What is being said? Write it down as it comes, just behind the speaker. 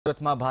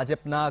સુરતમાં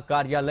ભાજપના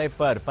કાર્યાલય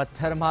પર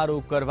પથ્થરમારો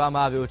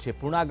કરવામાં આવ્યો છે।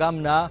 પૂણા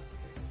ગામના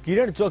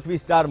કિરણ ચોક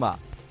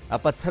વિસ્તારમાં આ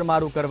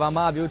પથ્થરમારો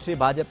કરવામાં આવ્યો છે।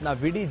 ભાજપના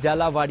વીડી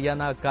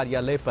ઝાલાવાડિયાના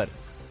કાર્યાલય પર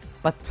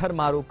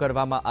પથ્થરમારો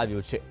કરવામાં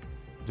આવ્યો છે।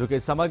 જો કે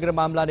સમગ્ર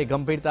મામલાને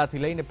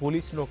ગંભીરતાથી લઈને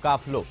પોલીસનો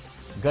કાફલો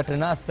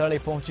ઘટના સ્થળે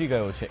પહોંચી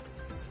ગયો છે।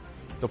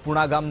 તો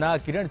પૂણા ગામના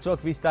કિરણ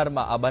ચોક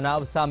વિસ્તારમાં આ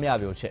બનાવ સામે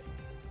આવ્યો છે।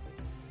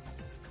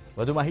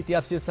 વધુ માહિતી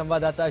આપશે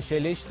સંવાદદાતા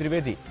શૈલેષ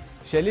ત્રિવેદી।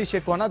 શૈલેષ,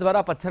 કોના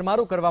દ્વારા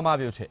પથ્થરમારો કરવામાં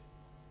આવ્યો છે?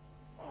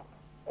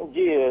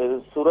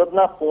 જી,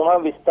 સુરતના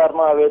પૂણા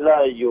વિસ્તારમાં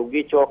આવેલા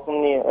યોગી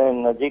ચોકની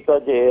નજીક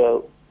જ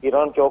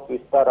કિરણ ચોક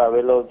વિસ્તાર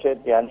આવેલો છે।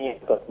 ત્યાંની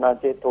ઘટના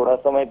છે। થોડા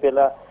સમય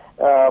પહેલા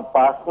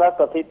પાસના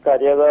કથિત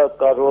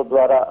કાર્યકરો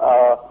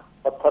દ્વારા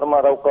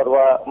પથ્થરમારો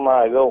કરવામાં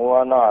આવ્યો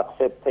હોવાનો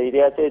આક્ષેપ થઈ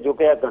રહ્યા છે।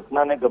 જોકે આ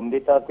ઘટનાને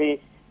ગંભીરતાથી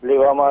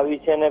લેવામાં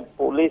આવી છે અને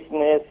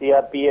પોલીસને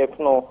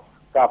સીઆરપીએફનો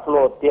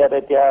કાફલો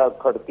અત્યારે ત્યાં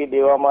ખડકી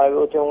દેવામાં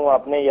આવ્યો છે। હું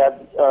આપને યાદ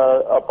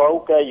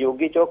અપાવું કે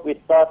યોગી ચોક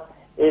વિસ્તાર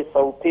એ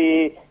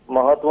સૌથી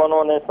મહત્વનો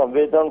અને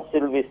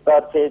સંવેદનશીલ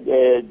વિસ્તાર છે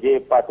જે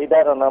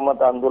પાટીદાર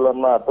અનામત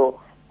આંદોલનમાં હતો।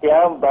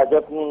 ત્યાં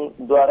ભાજપ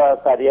દ્વારા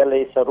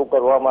કાર્યાલય શરૂ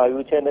કરવામાં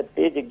આવ્યું છે અને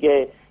તે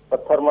જગ્યાએ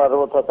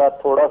પથ્થરમારો થતા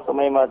થોડા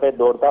સમય માટે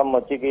દોડધામ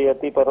મચી ગઈ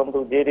હતી,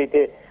 પરંતુ જે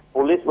રીતે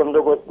પોલીસ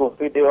બંદોબસ્ત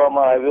ગોઠવી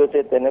દેવામાં આવ્યો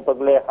છે તેને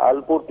પગલે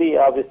હાલ પૂરતી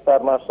આ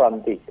વિસ્તારમાં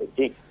શાંતિ છે।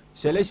 જી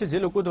શૈલેષ, જે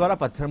લોકો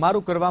દ્વારા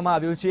પથ્થરમારો કરવામાં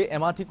આવ્યો છે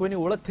એમાંથી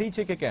કોઈની ઓળખ થઈ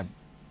છે કે કેમ?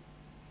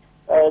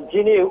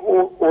 જીની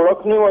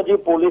ઓળખની હજી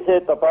પોલીસે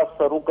તપાસ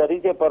શરૂ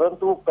કરી છે,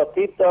 પરંતુ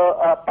કથિત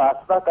આ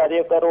પાસના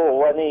કાર્યકરો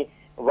હોવાની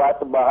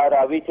વાત બહાર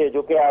આવી છે।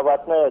 જોકે આ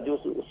વાતને હજુ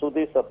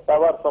સુધી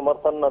સત્તાવાર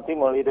સમર્થન નથી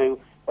મળી રહ્યું,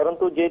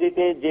 પરંતુ જે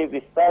રીતે જે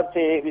વિસ્તાર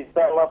છે એ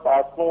વિસ્તારમાં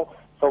પાસનું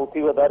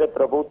સૌથી વધારે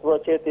પ્રભુત્વ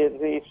છે,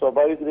 તેથી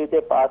સ્વાભાવિક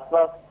રીતે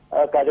પાસના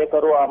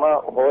કાર્યકરો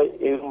આમાં હોય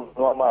એવું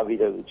માનવામાં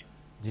આવી રહ્યું છે।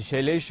 જી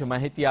શૈલેષ,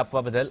 માહિતી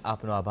આપવા બદલ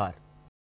આપનો આભાર।